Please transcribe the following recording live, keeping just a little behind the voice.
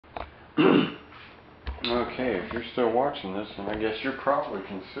Okay, if you're still watching this, then I guess you're probably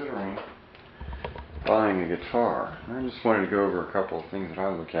considering buying a guitar. I just wanted to go over a couple of things that I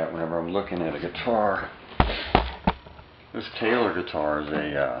look at whenever I'm looking at a guitar. This Taylor guitar is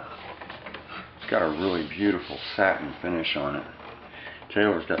it's got a really beautiful satin finish on it.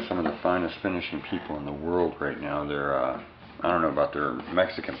 Taylor's got some of the finest finishing people in the world right now. They're, I don't know about their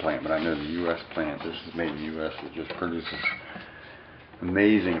Mexican plant, but I know the U.S. plant, this is made in the U.S., that just produces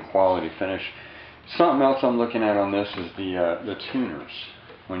amazing quality finish. Something else I'm looking at on this is the tuners.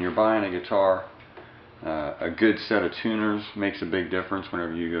 When you're buying a guitar, a good set of tuners makes a big difference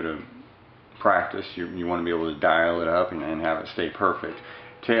whenever you go to practice. You want to be able to dial it up and have it stay perfect.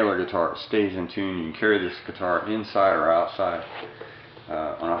 Taylor guitar, it stays in tune. You can carry this guitar inside or outside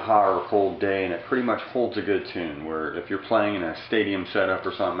on a hot or cold day, and it pretty much holds a good tune. Where if you're playing in a stadium setup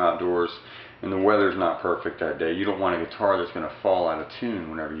or something outdoors and the weather's not perfect that day, you don't want a guitar that's going to fall out of tune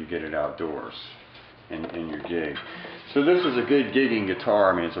whenever you get it outdoors in your gig. So this is a good gigging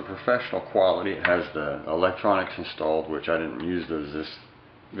guitar. I mean, it's a professional quality. It has the electronics installed, which I didn't use those this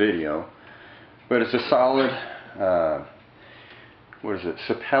video. But it's a solid, what is it,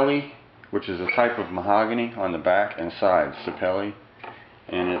 sapelli, which is a type of mahogany on the back and sides, sapelli.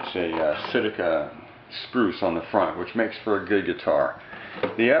 And it's a Sitka spruce on the front, which makes for a good guitar.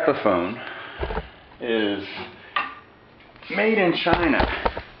 The Epiphone is made in China.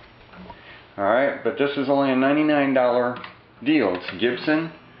 Alright, but this is only a $99 deal. It's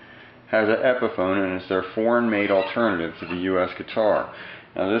Gibson, has an Epiphone, and it's their foreign-made alternative to the U.S. guitar.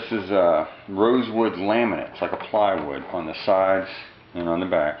 Now this is rosewood laminate. It's like a plywood on the sides and on the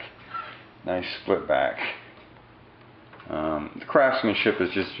back. Nice split back. The craftsmanship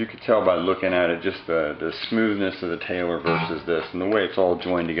is just, you could tell by looking at it, just the smoothness of the Taylor versus this, and the way it's all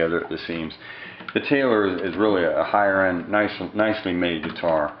joined together at the seams. The Taylor is really a higher end, nicely made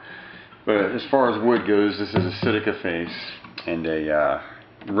guitar. But as far as wood goes, this is a Sitka face and a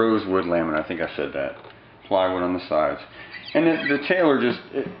rosewood laminate. I think I said that. Plywood on the sides. And the Taylor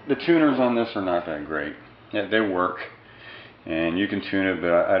the tuners on this are not that great. Yeah, they work, and you can tune it,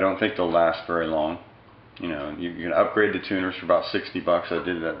 but I don't think they'll last very long. You know, you can upgrade the tuners for about $60. I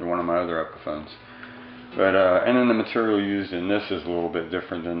did that to one of my other Epiphones. But and then the material used in this is a little bit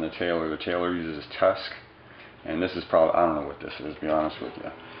different than the Taylor. The Taylor uses tusk, and this is probably, I don't know what this is, to be honest with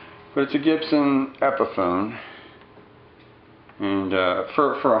you. But it's a Gibson Epiphone, and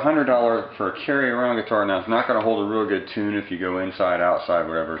for $100 for a carry-around guitar, now it's not going to hold a real good tune if you go inside, outside,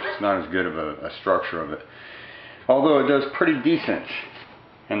 whatever. It's not as good of a structure of it. Although it does pretty decent.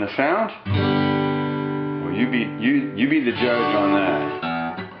 And the sound? Well, you be the judge on that.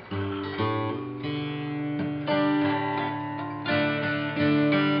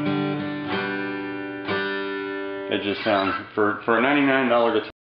 It just sounds, for a $99 guitar.